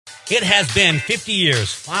It has been 50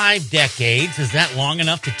 years, 5 decades. Is that long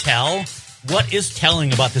enough to tell? What is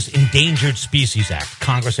telling about this Endangered Species Act?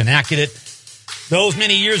 Congress enacted it those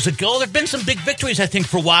many years ago. There have been some big victories, I think,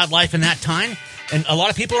 for wildlife in that time. And a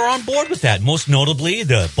lot of people are on board with that, most notably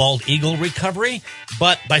the bald eagle recovery.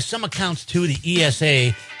 But by some accounts, too, the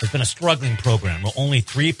ESA has been a struggling program where only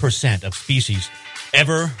 3% of species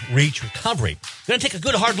ever reach recovery. Going to take a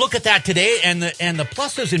good hard look at that today and the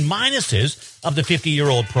pluses and minuses of the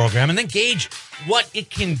 50-year-old program, and then gauge what it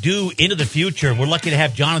can do into the future. We're lucky to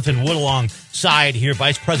have Jonathan Wood alongside here,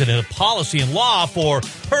 Vice President of Policy and Law for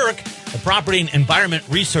PERC, the Property and Environment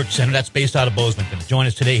Research Center that's based out of Bozeman. Going to join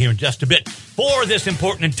us today here in just a bit for this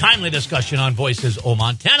important and timely discussion on Voices of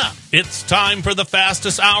Montana. It's time for the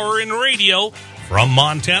fastest hour in radio. From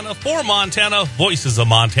Montana, for Montana, Voices of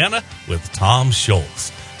Montana with Tom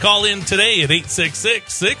Schultz. Call in today at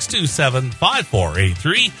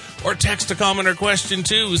 866-627-5483 or text a comment or question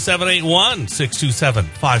to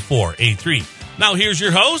 781-627-5483. Now here's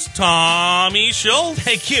your host, Tommy Schultz.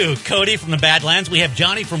 Thank you, Cody from the Badlands. We have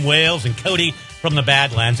Johnny from Wales and Cody from the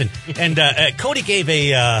Badlands. And Cody gave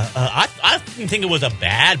I didn't think it was a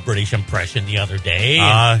bad British impression the other day.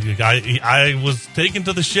 I was taken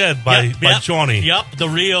to the shed by Johnny. Yep, the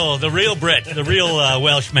real Brit, the real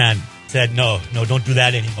Welshman said, no, don't do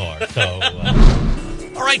that anymore. So,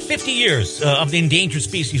 all right, 50 years of the Endangered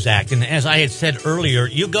Species Act. And as I had said earlier,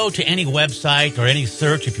 you go to any website or any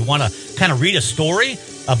search if you want to kind of read a story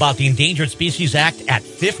about the Endangered Species Act at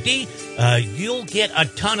 50, you'll get a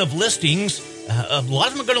ton of listings. A lot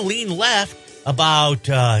of them are going to lean left about,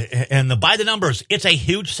 and by the numbers, it's a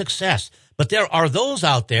huge success. But there are those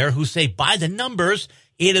out there who say, by the numbers,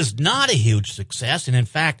 it is not a huge success, and in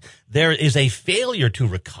fact, there is a failure to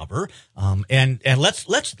recover. And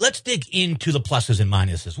let's dig into the pluses and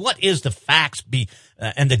minuses. What is the facts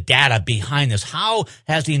and the data behind this? How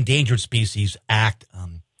has the Endangered Species Act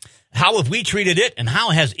how have we treated it, and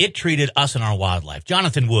how has it treated us and our wildlife?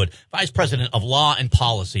 Jonathan Wood, Vice President of Law and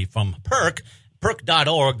Policy from PERC,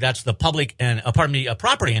 PERC.org. That's the Property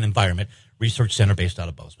and Environment Research Center based out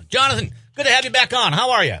of Bozeman. Jonathan, good to have you back on.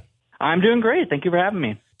 How are you? I'm doing great. Thank you for having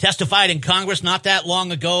me. Testified in Congress not that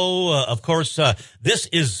long ago. Of course, this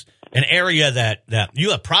is an area that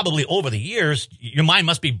you have probably over the years, your mind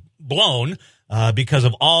must be blown because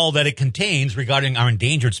of all that it contains regarding our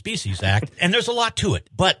Endangered Species Act. And there's a lot to it.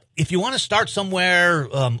 But if you want to start somewhere,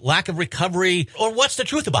 lack of recovery, or what's the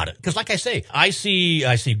truth about it? Because like I say, I see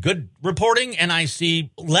good reporting and I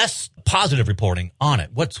see less positive reporting on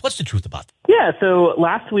it. What's the truth about it? Yeah, so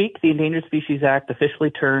last week, the Endangered Species Act officially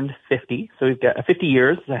turned 50. So we've got 50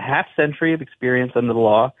 years, a half century of experience under the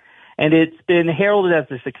law. And it's been heralded as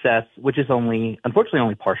a success, which is unfortunately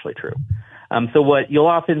only partially true. So what you'll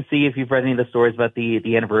often see if you've read any of the stories about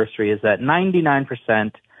the anniversary is that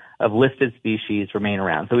 99% of listed species remain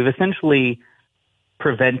around. So we've essentially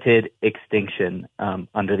prevented extinction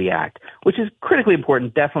under the Act, which is critically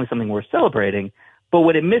important, definitely something worth celebrating. But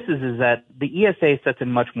what it misses is that the ESA sets a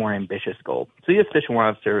much more ambitious goal. So the U.S. Fish and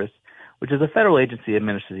Wildlife Service, which is a federal agency that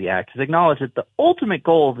administers the Act, has acknowledged that the ultimate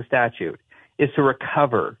goal of the statute is to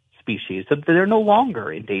recover species so that they're no longer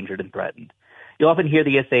endangered and threatened. You'll often hear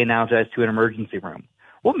the ESA analogize to an emergency room.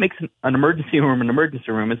 What makes an emergency room an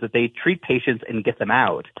emergency room is that they treat patients and get them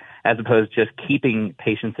out, as opposed to just keeping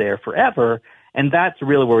patients there forever. And that's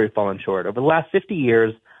really where we've fallen short. Over the last 50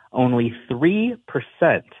 years, only 3%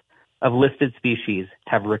 of listed species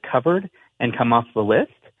have recovered and come off the list.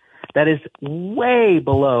 That is way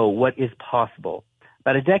below what is possible.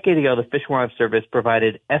 About a decade ago, the Fish and Wildlife Service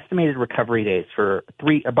provided estimated recovery dates for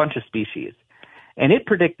a bunch of species. And it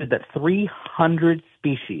predicted that 300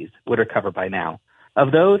 species would recover by now.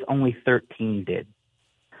 Of those, only 13 did.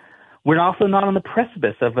 We're also not on the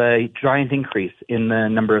precipice of a giant increase in the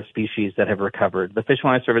number of species that have recovered. The Fish and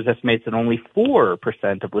Wildlife Service estimates that only 4%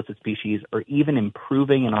 of listed species are even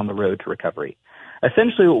improving and on the road to recovery.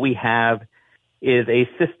 Essentially what we have is a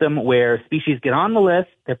system where species get on the list,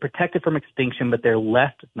 they're protected from extinction, but they're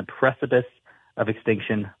left on the precipice of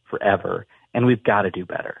extinction forever. And we've got to do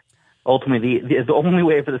better. Ultimately, the only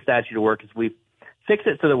way for the statute to work is we fix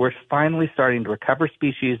it so that we're finally starting to recover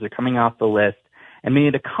species, they're coming off the list, and many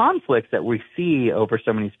of the conflicts that we see over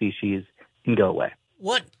so many species can go away.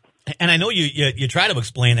 What? And I know you try to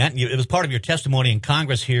explain that, and it was part of your testimony in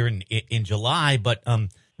Congress here in July, but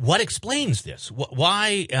what explains this?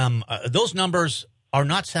 Why those numbers are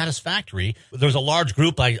not satisfactory? There's a large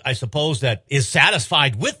group, I suppose, that is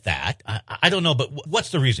satisfied with that. I don't know, but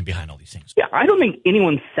what's the reason behind all these things? Yeah, I don't think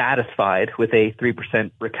anyone's satisfied with a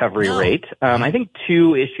 3% recovery rate. I think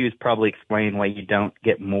two issues probably explain why you don't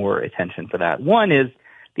get more attention for that. One is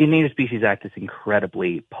the Endangered Species Act is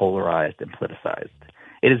incredibly polarized and politicized.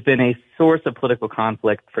 It has been a source of political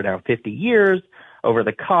conflict for now 50 years over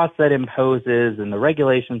the costs that it imposes and the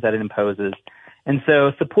regulations that it imposes. And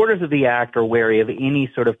so supporters of the act are wary of any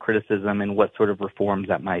sort of criticism and what sort of reforms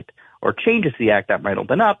that might, or changes to the act that might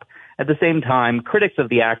open up. At the same time, critics of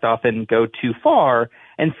the act often go too far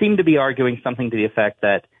and seem to be arguing something to the effect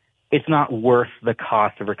that it's not worth the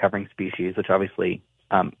cost of recovering species, which obviously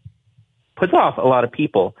puts off a lot of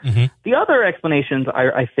people. Mm-hmm. The other explanations,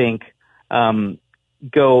 I think,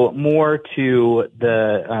 go more to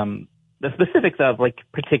the specifics of like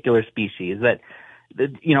particular species. That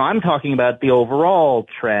I'm talking about the overall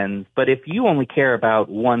trends, but if you only care about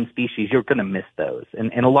one species, you're going to miss those.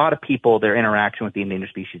 And a lot of people, their interaction with the Endangered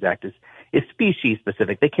Species Act is species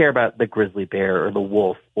specific. They care about the grizzly bear or the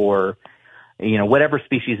wolf or whatever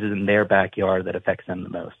species is in their backyard that affects them the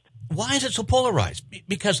most. Why is it so polarized?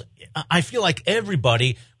 Because I feel like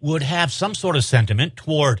everybody would have some sort of sentiment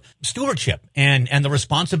toward stewardship and the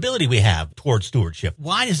responsibility we have toward stewardship.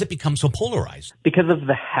 Why does it become so polarized? Because of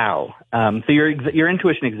the how. So your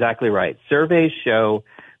intuition is exactly right. Surveys show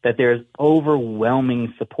that there's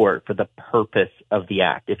overwhelming support for the purpose of the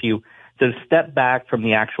act. If you sort of step back from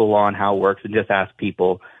the actual law and how it works and just ask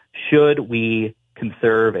people, should we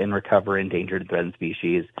conserve and recover endangered and threatened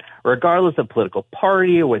species, regardless of political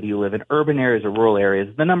party or whether you live in urban areas or rural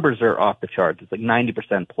areas, the numbers are off the charts. It's like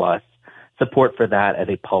 90% plus support for that as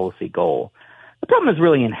a policy goal. The problem is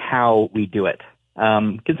really in how we do it.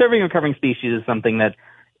 Conserving and recovering species is something that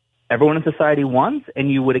everyone in society wants,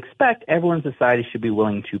 and you would expect everyone in society should be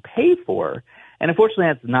willing to pay for. And unfortunately,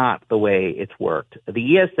 that's not the way it's worked.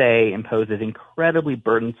 The ESA imposes incredibly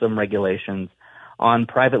burdensome regulations on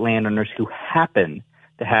private landowners who happen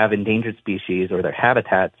to have endangered species or their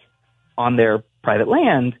habitats on their private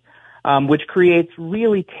land, which creates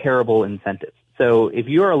really terrible incentives. So if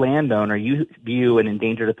you're a landowner, you view an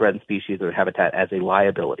endangered or threatened species or habitat as a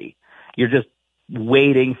liability. You're just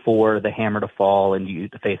waiting for the hammer to fall and you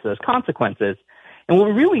to face those consequences. And what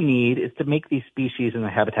we really need is to make these species and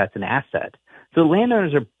their habitats an asset. So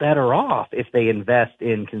landowners are better off if they invest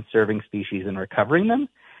in conserving species and recovering them.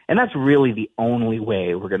 And that's really the only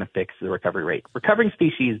way we're going to fix the recovery rate. Recovering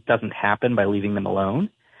species doesn't happen by leaving them alone.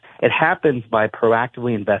 It happens by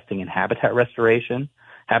proactively investing in habitat restoration,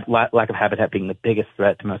 lack of habitat being the biggest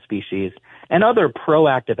threat to most species, and other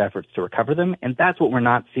proactive efforts to recover them. And that's what we're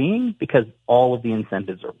not seeing because all of the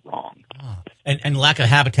incentives are wrong. And lack of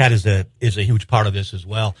habitat is a huge part of this as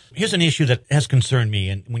well. Here's an issue that has concerned me.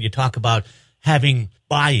 And when you talk about having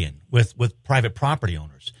buy-in with private property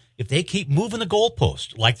owners, if they keep moving the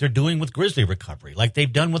goalpost like they're doing with grizzly recovery, like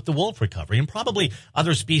they've done with the wolf recovery, and probably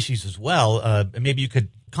other species as well, maybe you could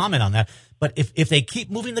comment on that. But if they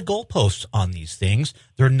keep moving the goalposts on these things,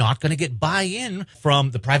 they're not going to get buy-in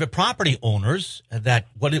from the private property owners that,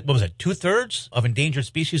 what was it, 2/3 of endangered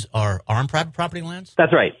species are on private property lands?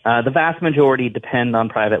 That's right. The vast majority depend on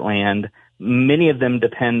private land. Many of them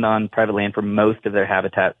depend on private land for most of their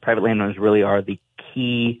habitat. Private landowners really are the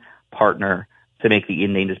key partner to make the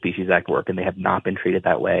Endangered Species Act work, and they have not been treated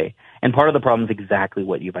that way. And part of the problem is exactly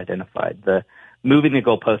what you've identified, the moving the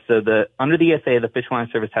goalposts. So under the ESA, the Fish and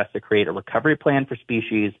Wildlife Service has to create a recovery plan for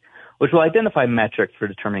species, which will identify metrics for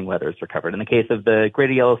determining whether it's recovered. In the case of the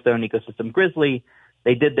Greater Yellowstone Ecosystem Grizzly,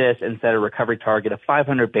 they did this and set a recovery target of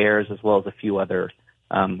 500 bears as well as a few other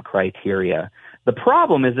criteria. The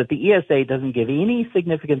problem is that the ESA doesn't give any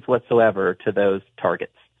significance whatsoever to those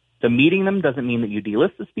targets. So meeting them doesn't mean that you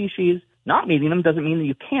delist the species. Not meeting them doesn't mean that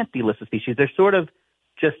you can't delist the species. They're sort of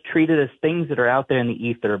just treated as things that are out there in the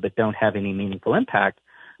ether but don't have any meaningful impact.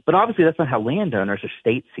 But obviously that's not how landowners or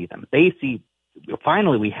states see them. They see,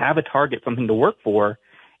 finally, we have a target, something to work for,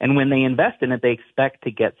 and when they invest in it, they expect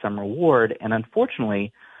to get some reward. And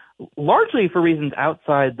unfortunately, largely for reasons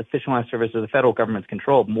outside the Fish and Wildlife Service or the federal government's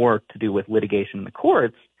control, more to do with litigation in the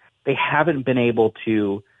courts, they haven't been able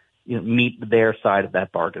to meet their side of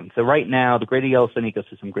that bargain. So right now, the Greater Yellowstone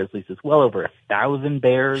Ecosystem Grizzlies is well over 1,000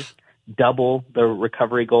 bears, double the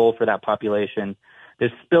recovery goal for that population.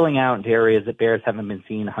 They're spilling out into areas that bears haven't been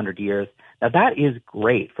seen in 100 years. Now, that is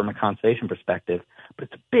great from a conservation perspective, but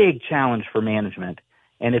it's a big challenge for management.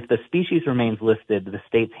 And if the species remains listed, the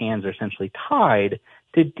state's hands are essentially tied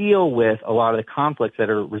to deal with a lot of the conflicts that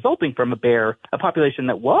are resulting from a population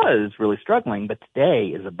that was really struggling, but today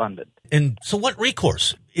is abundant. And so what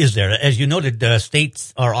recourse is there? As you noted,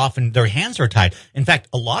 states are often, their hands are tied. In fact,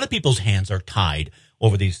 a lot of people's hands are tied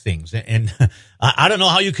over these things. And I don't know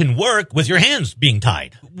how you can work with your hands being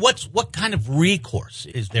tied. What kind of recourse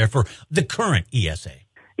is there for the current ESA?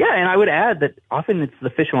 Yeah, and I would add that often it's the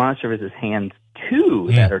Fish and Wildlife Service's hands two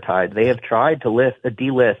that are tied. They have tried to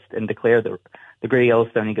delist and declare the Great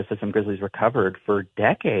Yellowstone ecosystem grizzlies recovered for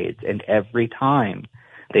decades, and every time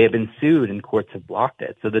they have been sued and courts have blocked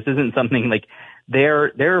it. So this isn't something like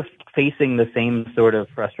they're facing the same sort of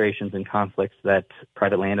frustrations and conflicts that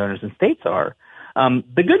private landowners and states are.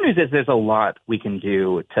 The good news is there's a lot we can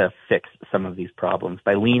do to fix some of these problems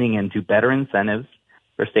by leaning into better incentives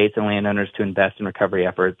for states and landowners to invest in recovery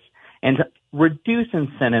efforts and to reduce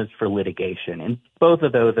incentives for litigation. And both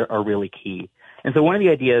of those are really key. And so one of the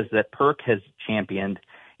ideas that PERC has championed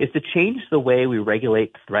is to change the way we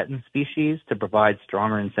regulate threatened species to provide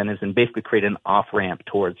stronger incentives and basically create an off-ramp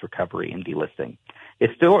towards recovery and delisting.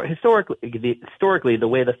 Historically, the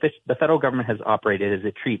way the federal government has operated is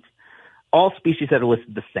it treats all species that are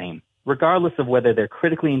listed the same. Regardless of whether they're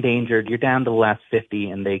critically endangered, you're down to the last 50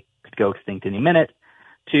 and they could go extinct any minute,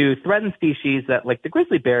 to threatened species that, like the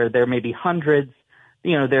grizzly bear, there may be hundreds.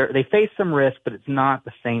 You know, they face some risk, but it's not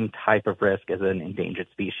the same type of risk as an endangered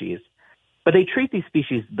species. But they treat these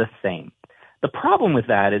species the same. The problem with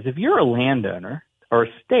that is if you're a landowner or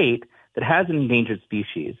a state that has an endangered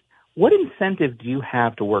species, what incentive do you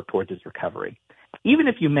have to work towards its recovery? Even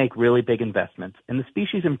if you make really big investments and the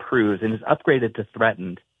species improves and is upgraded to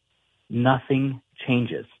threatened, nothing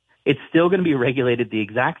changes. It's still going to be regulated the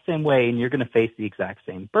exact same way, and you're going to face the exact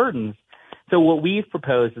same burdens. So what we've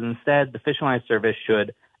proposed is instead the Fish and Wildlife Service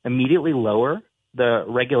should immediately lower the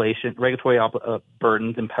regulatory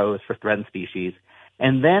burdens imposed for threatened species,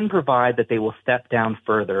 and then provide that they will step down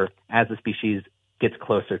further as the species gets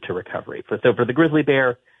closer to recovery. So for the grizzly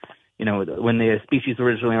bear, you know, when the species was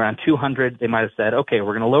originally around 200, they might have said, okay,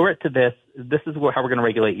 we're going to lower it to this. This is how we're going to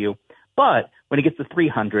regulate you. But when it gets to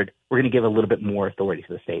 300, we're going to give a little bit more authority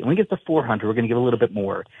to the state. When it gets to 400, we're going to give a little bit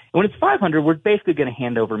more. And when it's 500, we're basically going to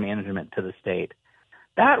hand over management to the state.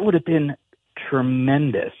 That would have been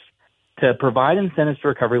tremendous to provide incentives for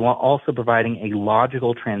recovery while also providing a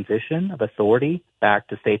logical transition of authority back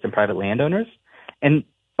to states and private landowners. And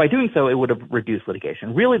by doing so, it would have reduced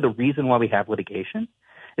litigation. Really, the reason why we have litigation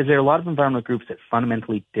is there are a lot of environmental groups that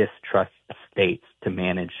fundamentally distrust states to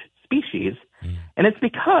manage species. And it's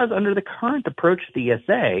because under the current approach to the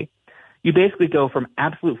ESA, you basically go from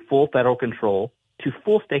absolute full federal control to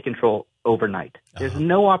full state control overnight. There's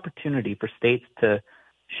no opportunity for states to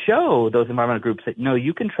show those environmental groups that, no,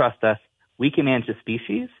 you can trust us, we can manage the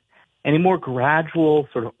species. And a more gradual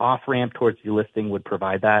sort of off-ramp towards delisting would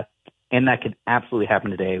provide that. And that could absolutely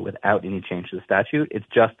happen today without any change to the statute. It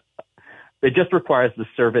just requires the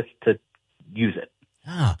service to use it.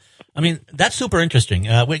 I mean, that's super interesting.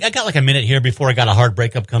 I got like a minute here before I got a hard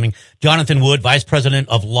break upcoming. Jonathan Wood, Vice President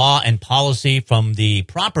of Law and Policy from the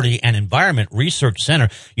Property and Environment Research Center.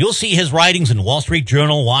 You'll see his writings in Wall Street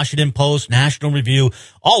Journal, Washington Post, National Review,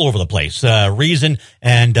 all over the place. Reason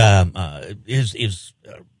and his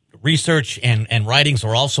research and writings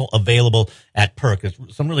are also available at PERC. There's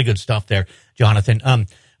some really good stuff there, Jonathan.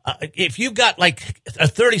 If you've got like a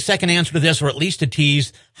 30-second answer to this, or at least a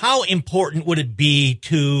tease, how important would it be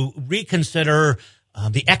to reconsider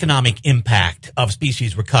the economic impact of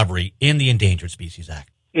species recovery in the Endangered Species Act?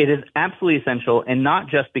 It is absolutely essential, and not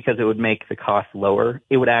just because it would make the cost lower,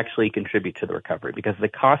 it would actually contribute to the recovery, because the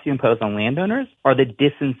costs you impose on landowners are the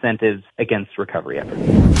disincentives against recovery efforts.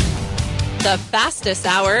 The fastest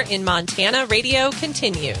hour in Montana radio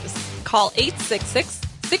continues. Call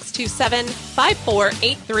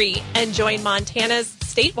 866-627-5483 and join Montana's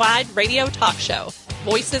statewide radio talk show,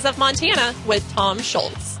 Voices of Montana with Tom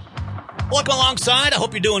Schultz. Welcome alongside. I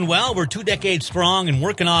hope you're doing well. We're 2 decades strong and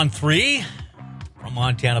working on 3. From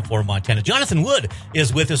Montana for Montana. Jonathan Wood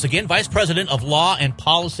is with us again, Vice President of Law and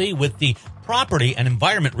Policy with the Property and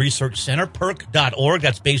Environment Research Center, PERC.org.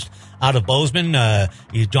 That's based out of Bozeman.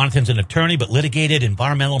 Jonathan's an attorney, but litigated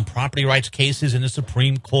environmental and property rights cases in the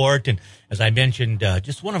Supreme Court. And as I mentioned,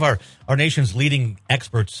 just one of our nation's leading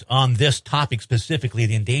experts on this topic, specifically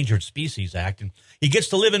the Endangered Species Act. And he gets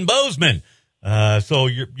to live in Bozeman. So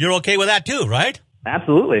you're okay with that too, right?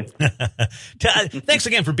 Absolutely. Thanks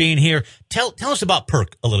again for being here. Tell us about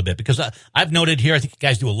PERC a little bit, because I've noted here, I think you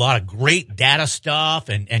guys do a lot of great data stuff,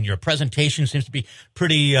 and your presentation seems to be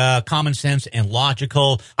pretty common sense and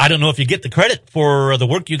logical. I don't know if you get the credit for the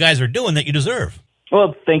work you guys are doing that you deserve.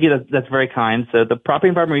 Well, thank you. That's very kind. So the Property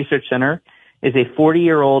and Environment Research Center is a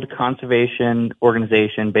 40-year-old conservation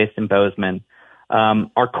organization based in Bozeman.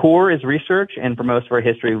 Our core is research, and for most of our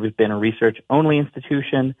history, we've been a research-only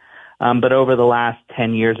institution. But over the last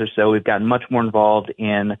 10 years or so, we've gotten much more involved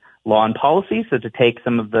in law and policy, so to take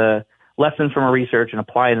some of the lessons from our research and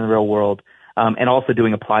apply it in the real world, and also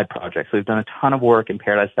doing applied projects. So we've done a ton of work in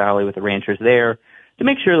Paradise Valley with the ranchers there to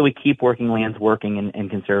make sure that we keep working lands working and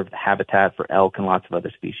conserve the habitat for elk and lots of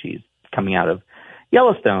other species coming out of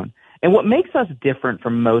Yellowstone. And what makes us different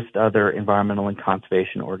from most other environmental and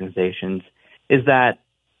conservation organizations is that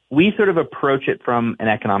we sort of approach it from an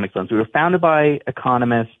economic lens. We were founded by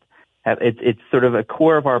economists. It's sort of a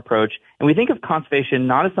core of our approach. And we think of conservation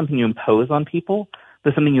not as something you impose on people,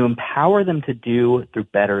 but something you empower them to do through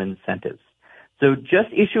better incentives. So just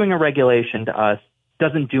issuing a regulation to us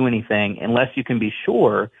doesn't do anything unless you can be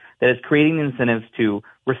sure that it's creating the incentives to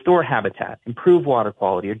restore habitat, improve water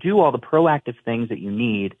quality, or do all the proactive things that you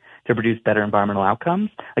need to produce better environmental outcomes.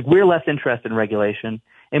 Like, we're less interested in regulation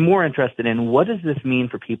and more interested in what does this mean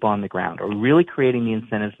for people on the ground? Are we really creating the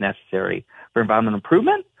incentives necessary for environmental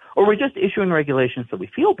improvement? Or are we just issuing regulations so we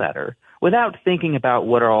feel better without thinking about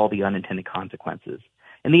what are all the unintended consequences?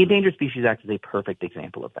 And the Endangered Species Act is a perfect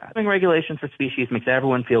example of that. Having regulations for species makes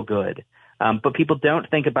everyone feel good. But people don't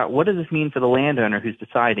think about what does this mean for the landowner who's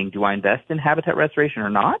deciding, do I invest in habitat restoration or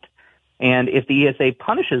not? And if the ESA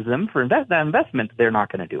punishes them for that investment, they're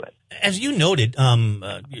not going to do it. As you noted,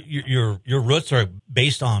 your roots are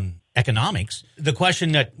based on economics. The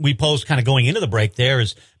question that we posed kind of going into the break there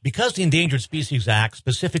is, because the Endangered Species Act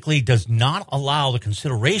specifically does not allow the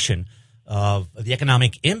consideration of the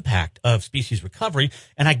economic impact of species recovery,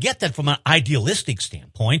 and I get that from an idealistic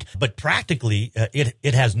standpoint, but practically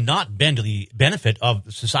it has not been to the benefit of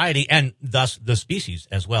society and thus the species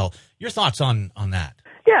as well. Your thoughts on that?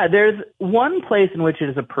 Yeah, there's one place in which it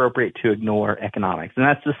is appropriate to ignore economics, and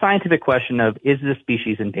that's the scientific question of, is this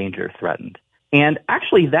species endangered or threatened? And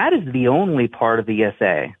actually, that is the only part of the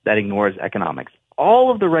ESA that ignores economics. All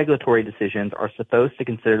of the regulatory decisions are supposed to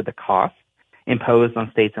consider the costs imposed on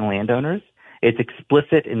states and landowners. It's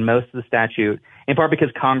explicit in most of the statute, in part because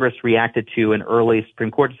Congress reacted to an early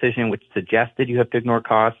Supreme Court decision which suggested you have to ignore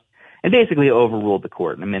costs, and basically overruled the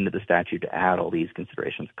court and amended the statute to add all these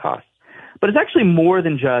considerations of costs. But it's actually more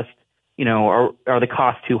than just, are the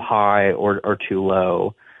costs too high or too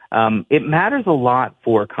low? It matters a lot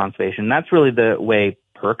for conservation. That's really the way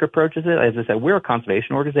PERC approaches it. As I said, we're a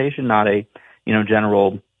conservation organization, not a,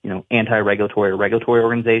 general, anti-regulatory or regulatory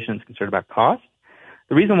organization that's concerned about cost.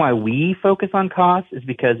 The reason why we focus on cost is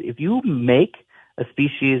because if you make a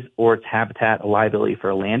species or its habitat a liability for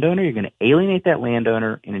a landowner, you're going to alienate that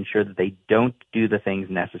landowner and ensure that they don't do the things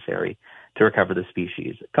necessary to recover the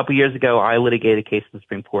species. A couple years ago, I litigated a case in the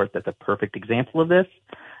Supreme Court that's a perfect example of this.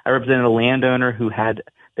 I represented a landowner who had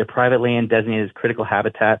their private land designated as critical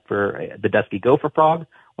habitat for the dusky gopher frog,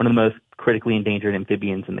 one of the most critically endangered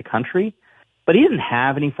amphibians in the country. But he didn't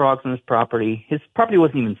have any frogs on his property. His property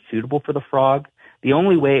wasn't even suitable for the frog. The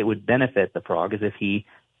only way it would benefit the frog is if he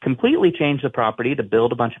completely changed the property to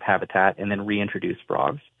build a bunch of habitat and then reintroduce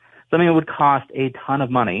frogs, something that would cost a ton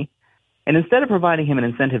of money. And instead of providing him an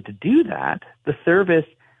incentive to do that, the service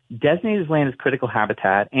designated his land as critical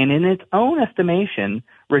habitat and, in its own estimation,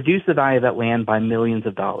 reduced the value of that land by millions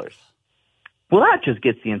of dollars. Well, that just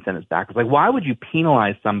gets the incentives backwards. Like, why would you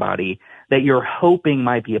penalize somebody that you're hoping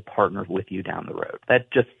might be a partner with you down the road? That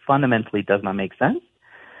just fundamentally does not make sense.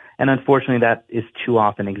 And unfortunately, that is too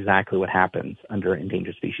often exactly what happens under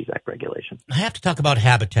Endangered Species Act regulation. I have to talk about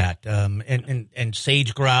habitat and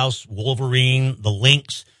sage grouse, wolverine, the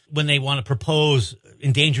lynx. When they want to propose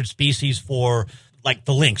endangered species for, like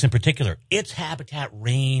the lynx in particular, its habitat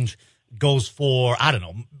range goes for,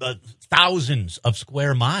 thousands of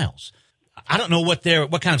square miles. I don't know what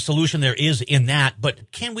kind of solution there is in that,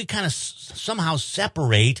 but can we kind of somehow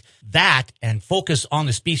separate that and focus on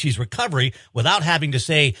the species recovery without having to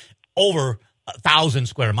say over 1,000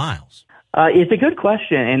 square miles? It's a good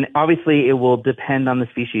question, and obviously it will depend on the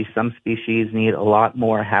species. Some species need a lot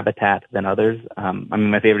more habitat than others.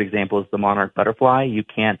 My favorite example is the monarch butterfly. You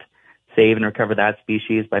can't save and recover that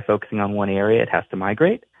species by focusing on one area. It has to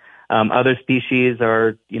migrate. Other species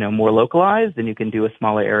are, more localized, and you can do a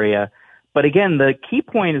smaller area. But again, the key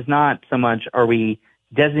point is not so much are we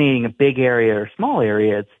designating a big area or small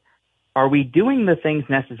area. It's, are we doing the things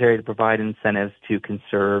necessary to provide incentives to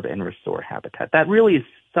conserve and restore habitat? That really is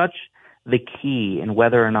such the key in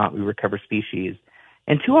whether or not we recover species.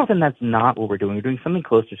 And too often that's not what we're doing. We're doing something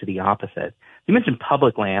closer to the opposite. You mentioned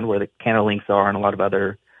public land, where the Canada lynx are and a lot of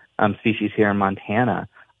other species here in Montana.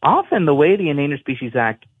 Often the way the Endangered Species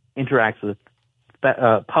Act interacts with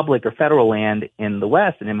public or federal land in the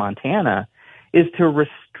West and in Montana is to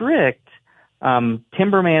restrict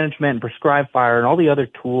timber management and prescribe fire and all the other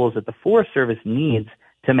tools that the Forest Service needs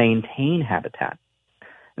to maintain habitat.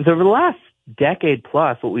 And so over the last decade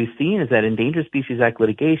plus, what we've seen is that Endangered Species Act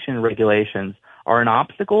litigation and regulations are an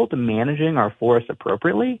obstacle to managing our forests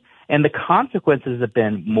appropriately, and the consequences have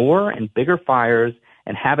been more and bigger fires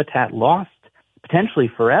and habitat lost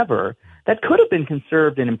potentially forever, that could have been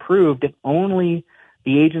conserved and improved if only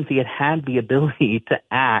the agency had the ability to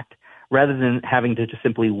act rather than having to just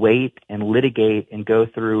simply wait and litigate and go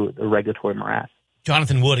through the regulatory morass.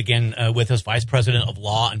 Jonathan Wood, again, with us, Vice President of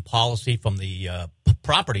Law and Policy from the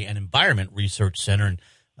Property and Environment Research Center.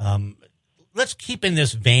 And let's keep in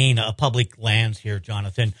this vein of public lands here,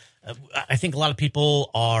 Jonathan. I think a lot of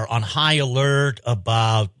people are on high alert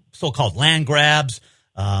about so-called land grabs,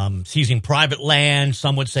 seizing private land,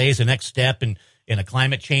 some would say is the next step in a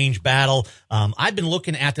climate change battle. I've been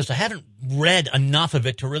looking at this. I haven't read enough of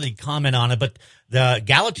it to really comment on it, but the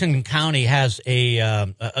Gallatin County has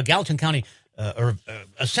a Gallatin County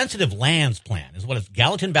a sensitive lands plan is what it's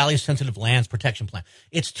Gallatin Valley Sensitive Lands Protection Plan.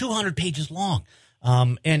 It's 200 pages long.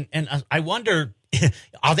 And I wonder,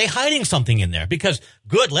 are they hiding something in there? Because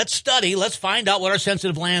good, let's study, let's find out what our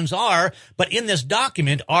sensitive lands are. But in this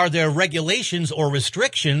document, are there regulations or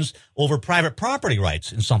restrictions over private property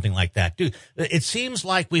rights and something like that? Dude, it seems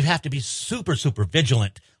like we have to be super, super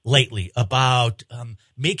vigilant lately about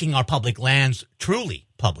making our public lands truly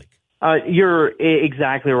public. You're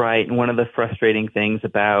exactly right. And one of the frustrating things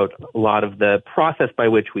about a lot of the process by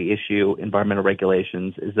which we issue environmental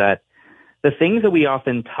regulations is that the things that we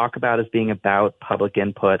often talk about as being about public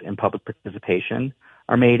input and public participation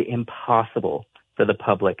are made impossible for the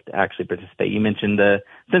public to actually participate. You mentioned the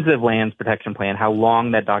Sensitive Lands Protection Plan, how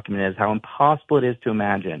long that document is, how impossible it is to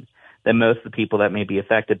imagine that most of the people that may be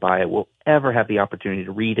affected by it will ever have the opportunity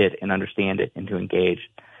to read it and understand it and to engage.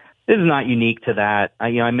 This is not unique to that.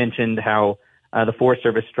 I mentioned how the Forest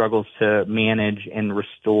Service struggles to manage and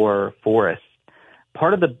restore forests.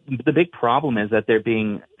 Part of the big problem is that they're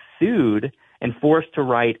being sued and forced to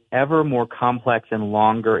write ever more complex and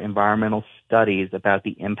longer environmental studies about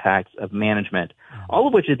the impacts of management, all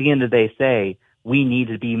of which at the end of the day say we need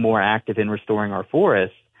to be more active in restoring our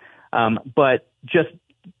forests, but just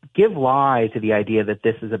give lie to the idea that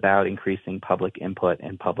this is about increasing public input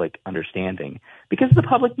and public understanding, because the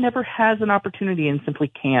public never has an opportunity and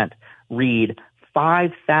simply can't read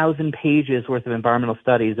 5,000 pages worth of environmental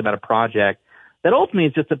studies about a project that ultimately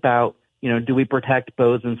is just about, do we protect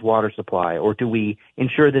Bozeman's water supply, or do we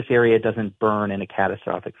ensure this area doesn't burn in a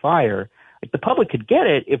catastrophic fire? Like, the public could get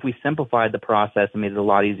it if we simplified the process and made it a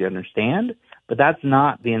lot easier to understand, but that's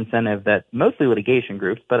not the incentive that mostly litigation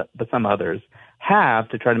groups, but some others, have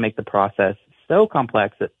to try to make the process so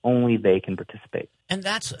complex that only they can participate. And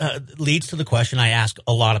that's leads to the question I ask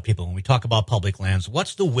a lot of people when we talk about public lands.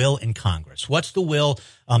 What's the will in Congress? What's the will?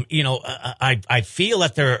 I feel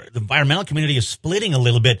that the environmental community is splitting a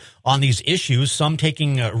little bit on these issues. Some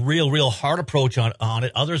taking a real hard approach on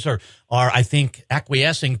it. Others are I think,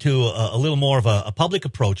 acquiescing to a little more of a public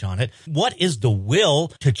approach on it. What is the will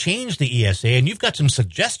to change the ESA? And you've got some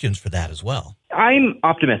suggestions for that as well. I'm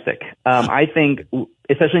optimistic. I think,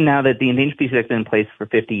 especially now that the Endangered Species Act has been in place for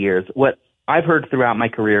 50 years, what I've heard throughout my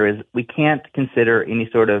career is we can't consider any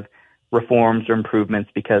sort of reforms or improvements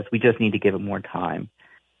because we just need to give it more time.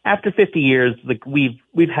 After 50 years,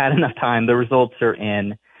 we've had enough time. The results are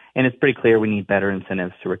in, and it's pretty clear we need better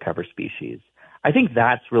incentives to recover species. I think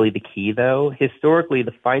that's really the key, though. Historically,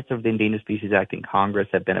 the fights over the Endangered Species Act in Congress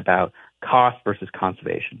have been about cost versus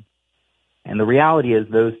conservation. And the reality is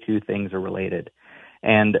those two things are related.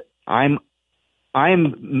 And I'm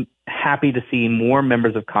happy to see more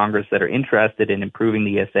members of Congress that are interested in improving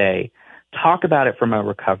the ESA talk about it from a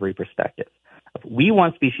recovery perspective. We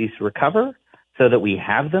want species to recover so that we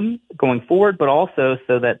have them going forward, but also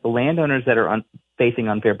so that the landowners that are facing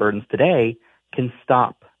unfair burdens today can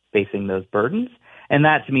stop facing those burdens. And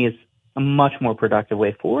that, to me, is a much more productive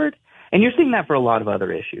way forward. And you're seeing that for a lot of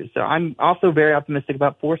other issues. So I'm also very optimistic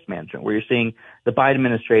about forest management, where you're seeing the Biden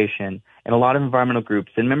administration and a lot of environmental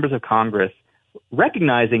groups and members of Congress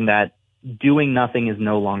recognizing that doing nothing is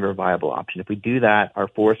no longer a viable option. If we do that, our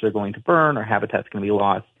forests are going to burn, our habitat's going to be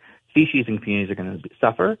lost, species and communities are going to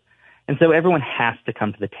suffer. And so everyone has to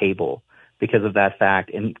come to the table because of that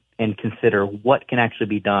fact and consider what can actually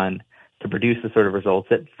be done to produce the sort of results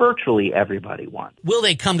that virtually everybody wants. Will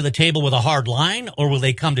they come to the table with a hard line, or will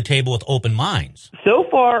they come to table with open minds? So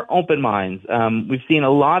far, open minds. We've seen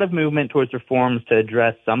a lot of movement towards reforms to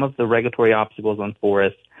address some of the regulatory obstacles on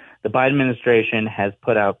forests. The Biden administration has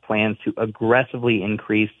put out plans to aggressively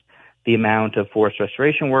increase the amount of forest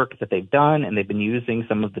restoration work that they've done, and they've been using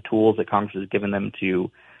some of the tools that Congress has given them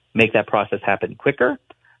to make that process happen quicker.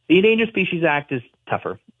 The Endangered Species Act is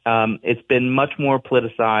tougher. It's been much more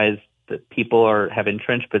politicized. That people have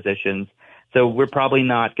entrenched positions. So we're probably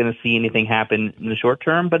not going to see anything happen in the short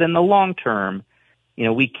term, but in the long term,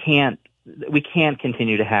 we can't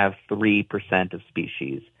continue to have 3% of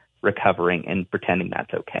species recovering and pretending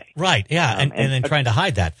that's okay. Right, yeah, and then trying to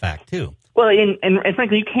hide that fact, too. Well, and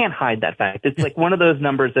frankly, you can't hide that fact. It's like one of those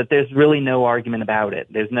numbers that there's really no argument about it.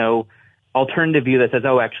 There's no alternative view that says,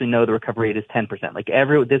 oh, actually, no, the recovery rate is 10%. Like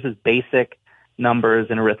this is basic numbers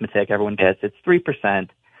in arithmetic everyone gets. It's 3%.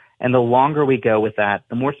 And the longer we go with that,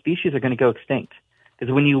 the more species are going to go extinct.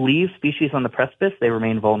 Because when you leave species on the precipice, they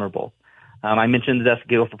remain vulnerable. I mentioned the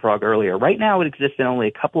dusky gopher frog earlier. Right now, it exists in only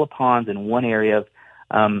a couple of ponds in one area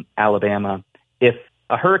of Alabama. If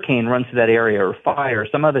a hurricane runs through that area or fire or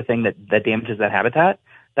some other thing that damages that habitat,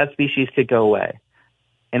 that species could go away.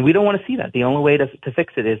 And we don't want to see that. The only way to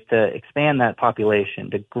fix it is to expand that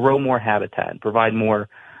population, to grow more habitat, and provide more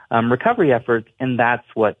recovery efforts, and that's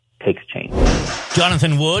what takes change.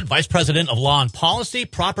 Jonathan Wood, Vice President of Law and Policy,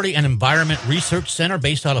 Property and Environment Research Center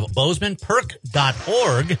based out of Bozeman,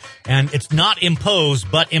 PERC.org. And it's not impose,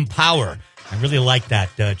 but empower. I really like that,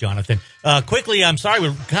 Jonathan. Quickly, I'm sorry,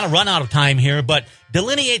 we've kind of run out of time here, but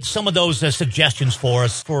delineate some of those suggestions for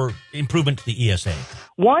us for improvement to the ESA.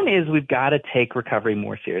 One is we've got to take recovery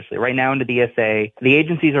more seriously. Right now under the ESA, the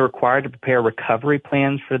agencies are required to prepare recovery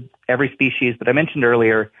plans for every species, but I mentioned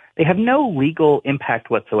earlier, they have no legal impact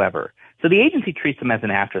whatsoever. So the agency treats them as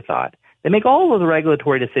an afterthought. They make all of the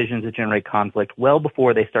regulatory decisions that generate conflict well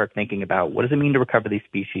before they start thinking about what does it mean to recover these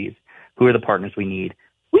species? Who are the partners we need?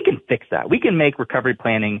 We can fix that. We can make recovery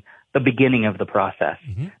planning the beginning of the process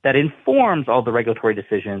that informs all the regulatory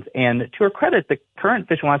decisions. And to her credit, the current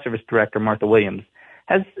Fish and Wildlife Service Director, Martha Williams,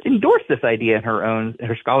 has endorsed this idea in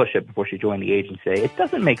her scholarship before she joined the agency. It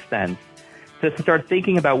doesn't make sense to start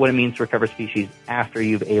thinking about what it means to recover species after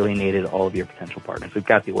you've alienated all of your potential partners. We've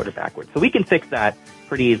got the order backwards. So we can fix that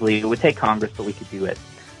pretty easily. It would take Congress, but we could do it.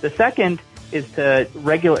 The second is to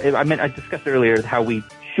regulate. I discussed earlier how we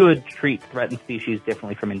should treat threatened species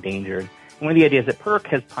differently from endangered. And one of the ideas that PERC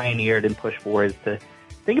has pioneered and pushed for is to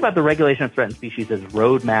think about the regulation of threatened species as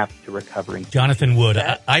roadmaps to recovering. Jonathan Wood,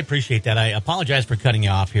 I appreciate that. I apologize for cutting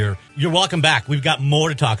you off here. You're welcome back. We've got more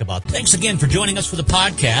to talk about. Thanks again for joining us for the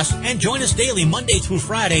podcast. And join us daily, Monday through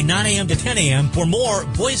Friday, 9 a.m. to 10 a.m. for more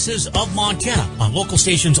Voices of Montana on local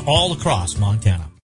stations all across Montana.